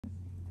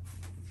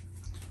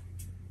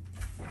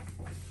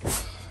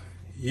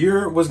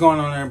What's going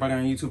on, everybody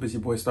on YouTube? It's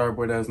your boy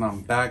Starboydez, and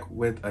I'm back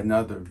with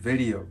another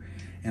video.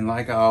 And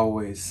like I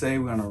always say,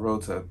 we're on the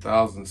road to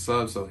 1,000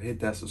 subs, so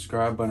hit that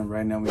subscribe button.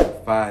 Right now we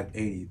have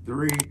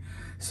 583,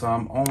 so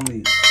I'm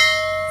only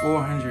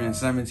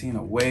 417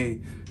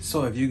 away.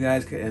 So if you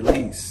guys could at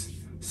least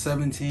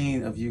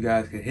 17 of you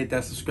guys could hit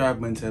that subscribe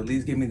button to at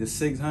least give me the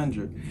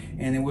 600,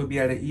 and it would be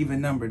at an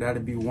even number.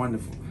 That'd be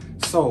wonderful.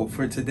 So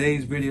for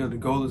today's video, the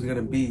goal is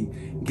gonna be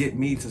get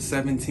me to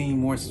 17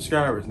 more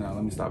subscribers. Now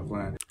let me stop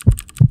playing.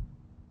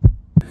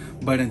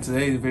 But in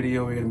today's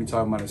video, we're gonna be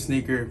talking about a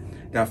sneaker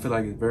that I feel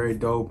like is very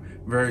dope,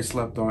 very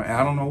slept on. And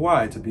I don't know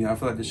why, to be honest. I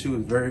feel like the shoe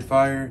is very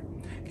fire,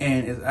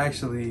 and it's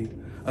actually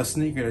a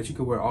sneaker that you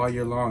could wear all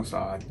year long. So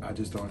I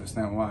just don't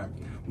understand why.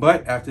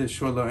 But after this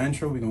short little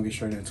intro, we're gonna get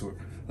straight into it.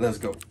 Let's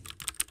go.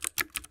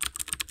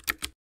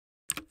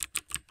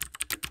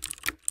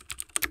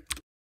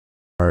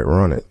 All right,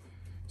 run it.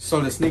 So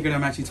the sneaker that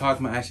I'm actually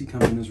talking about actually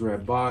comes in this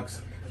red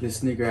box. This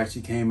sneaker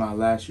actually came out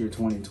last year,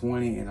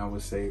 2020, and I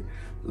would say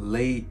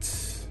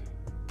late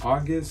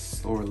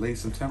August or late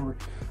September.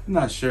 I'm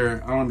not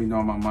sure. I don't be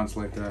knowing my months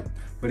like that.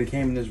 But it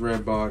came in this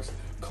red box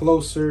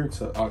closer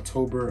to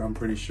October, I'm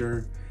pretty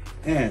sure.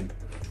 And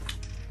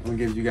I'm gonna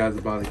give you guys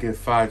about a good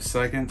 5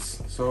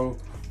 seconds. So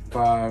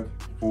 5,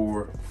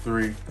 4,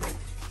 3,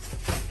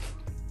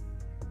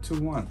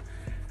 2, 1.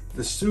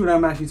 The shoe that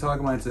I'm actually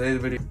talking about in today's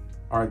video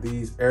are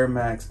these Air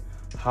Max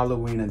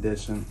Halloween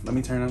edition. Let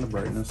me turn on the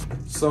brightness.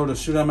 So the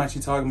shoe that I'm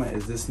actually talking about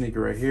is this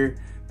sneaker right here,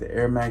 the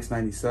Air Max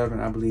 97.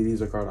 I believe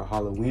these are called a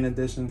Halloween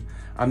edition.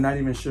 I'm not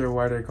even sure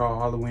why they're called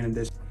Halloween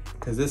edition,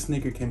 because this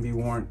sneaker can be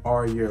worn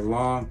all year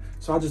long.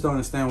 So I just don't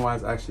understand why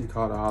it's actually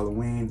called a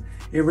Halloween.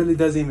 It really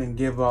doesn't even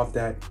give off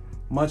that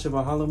much of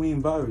a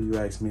Halloween vibe, if you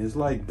ask me. It's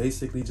like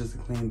basically just a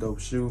clean, dope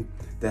shoe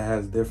that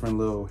has different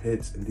little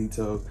hits and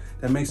details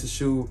that makes the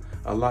shoe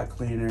a lot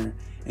cleaner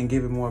and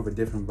give it more of a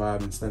different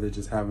vibe instead of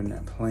just having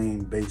that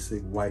plain,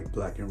 basic white,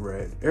 black, and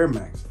red Air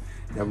Max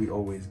that we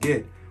always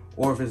get.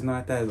 Or if it's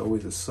not that, it's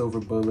always a silver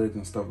bullet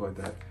and stuff like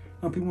that.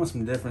 No, people want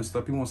some different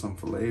stuff. People want some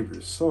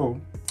flavors.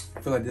 So I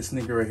feel like this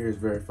sneaker right here is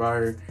very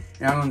fire,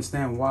 and I don't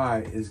understand why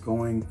it's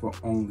going for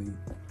only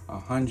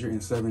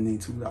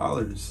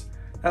 $172.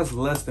 That's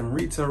less than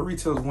retail.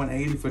 Retail is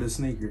 $180 for the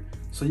sneaker.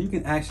 So you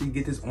can actually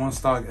get this on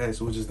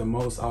StockX, which is the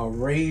most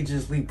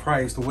outrageously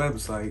priced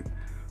website,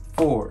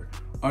 for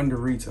under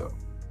retail.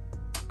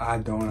 I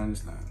don't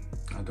understand.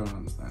 I don't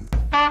understand.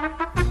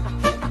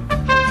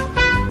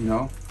 You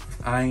know,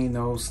 I ain't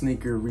no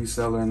sneaker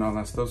reseller and all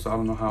that stuff, so I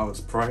don't know how it's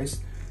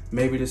priced.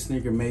 Maybe this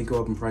sneaker may go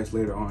up in price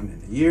later on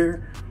in a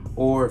year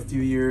or a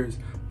few years,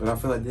 but I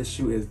feel like this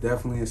shoe is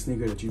definitely a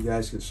sneaker that you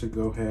guys should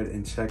go ahead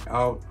and check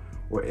out,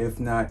 or if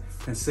not,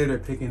 consider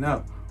picking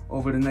up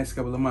over the next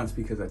couple of months,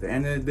 because at the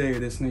end of the day,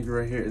 this sneaker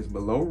right here is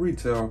below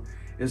retail.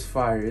 It's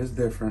fire, it's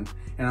different,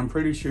 and I'm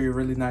pretty sure you're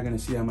really not gonna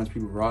see how much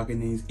people rocking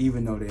these,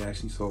 even though they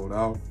actually sold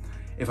out.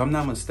 If I'm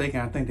not mistaken,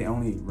 I think they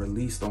only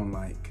released on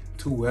like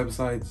 2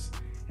 websites,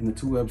 and the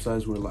 2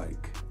 websites were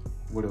like,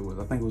 what it was,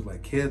 I think it was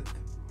like Kith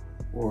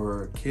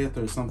or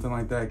something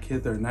like that,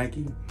 Kith or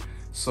Nike.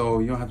 So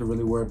you don't have to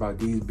really worry about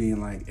these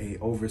being like a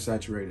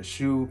oversaturated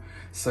shoe,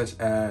 such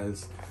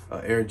as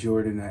Air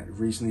Jordan that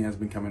recently has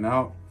been coming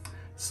out.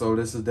 So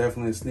this is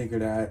definitely a sneaker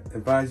that I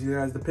advise you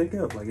guys to pick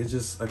up. Like, it's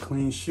just a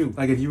clean shoe.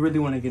 Like, if you really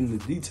want to get into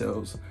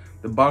details,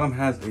 the bottom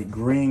has a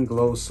green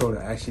glow sole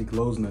that actually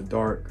glows in the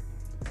dark.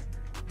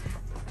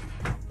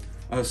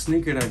 A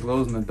sneaker that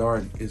glows in the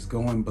dark is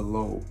going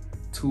below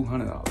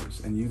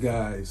 $200, and you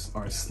guys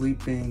are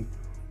sleeping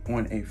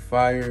on a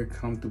fire,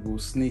 comfortable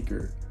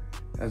sneaker.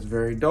 That's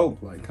very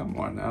dope. Like, come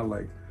on now.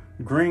 Like,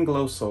 green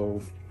glow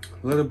sole,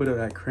 a little bit of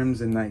that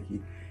crimson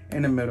Nike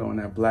in the middle on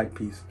that black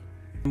piece.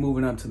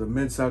 Moving up to the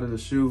mid side of the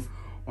shoe,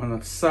 on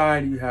the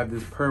side you have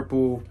this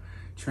purple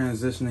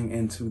transitioning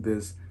into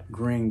this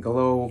green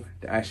glow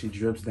that actually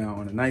drips down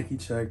on the Nike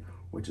check,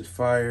 which is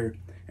fire.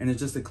 And it's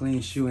just a clean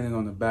shoe, and then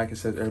on the back it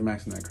says Air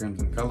Max in that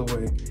crimson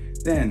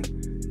colorway. Then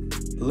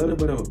a little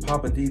bit of a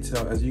pop of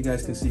detail, as you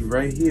guys can see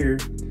right here,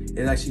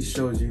 it actually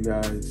shows you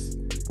guys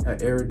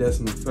an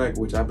iridescent effect,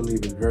 which I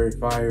believe is very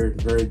fire,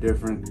 very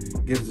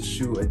different, gives the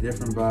shoe a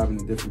different vibe and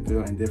a different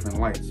feel and different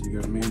lights, you get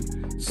what I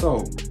mean?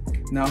 So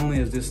not only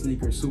is this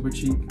sneaker super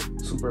cheap,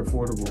 super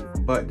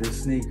affordable, but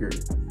this sneaker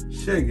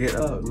should get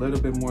a little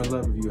bit more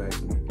love if you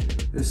ask me.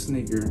 This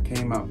sneaker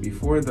came out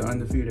before the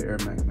undefeated Air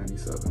Max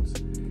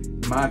 97s.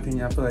 In my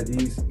opinion, I feel like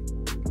these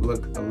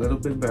look a little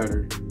bit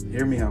better.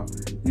 Hear me out.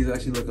 These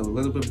actually look a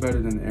little bit better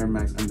than the Air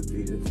Max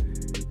undefeated.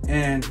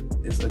 And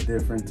it's a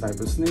different type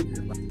of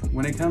sneaker.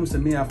 When it comes to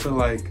me, I feel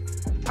like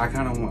I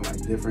kind of want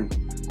like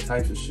different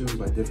types of shoes,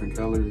 like different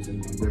colors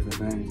and different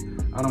things.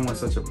 I don't want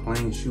such a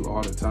plain shoe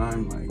all the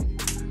time.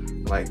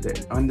 Like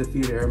the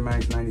undefeated Air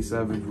Max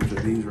 97s, which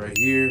are these right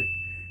here.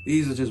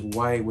 These are just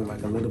white with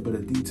like a little bit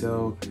of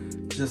detail.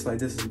 Just like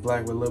this is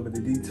black with a little bit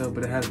of detail,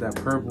 but it has that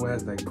purple, it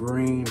has that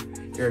green,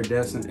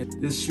 iridescent.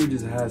 This shoe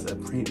just has a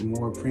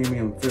more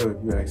premium feel,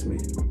 if you ask me.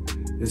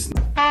 This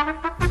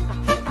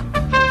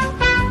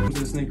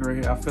sneaker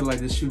right here, I feel like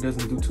this shoe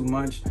doesn't do too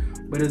much,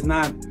 but it's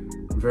not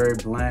very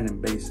bland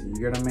and basic. You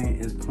get what I mean?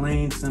 It's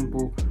plain,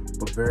 simple,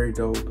 but very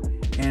dope.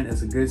 And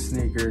it's a good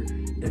sneaker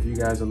if you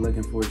guys are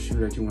looking for a shoe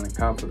that you want to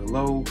cop for the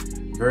low.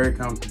 Very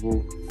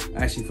comfortable.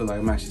 I actually feel like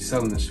I'm actually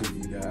selling this shoe to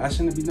you guys. I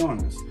shouldn't be doing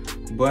this.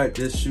 But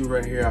this shoe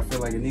right here, I feel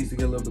like it needs to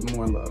get a little bit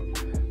more love.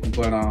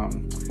 But yeah,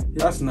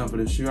 that's enough of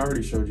the shoe. I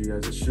already showed you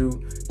guys the shoe.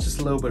 Just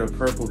a little bit of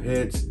purple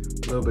hits,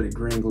 a little bit of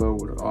green glow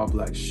with an all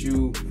black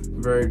shoe.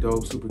 Very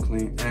dope, super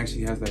clean.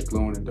 Actually has that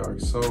glow in the dark.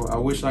 So I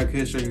wish I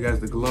could show you guys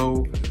the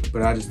glow,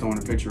 but I just throwing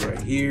a picture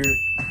right here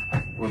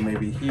or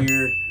maybe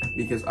here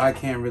because I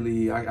can't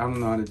really, I don't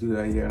know how to do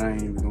that yet. I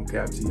ain't even gonna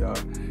cap to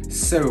y'all.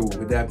 So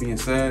with that being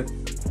said,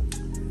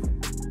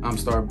 I'm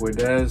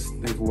Starboydez.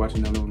 Thanks for watching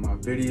another one of my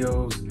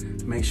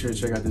videos. Make sure to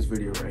check out this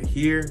video right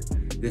here.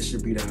 This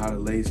should be the How to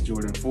Lace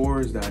Jordan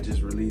 4s that I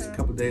just released a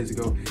couple days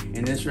ago.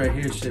 And this right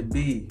here should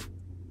be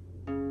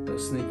the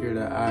sneaker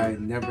that I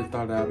never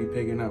thought I'd be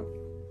picking up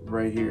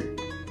right here.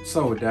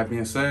 So with that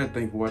being said,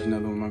 thanks for watching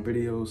another one of my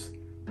videos.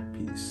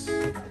 Peace.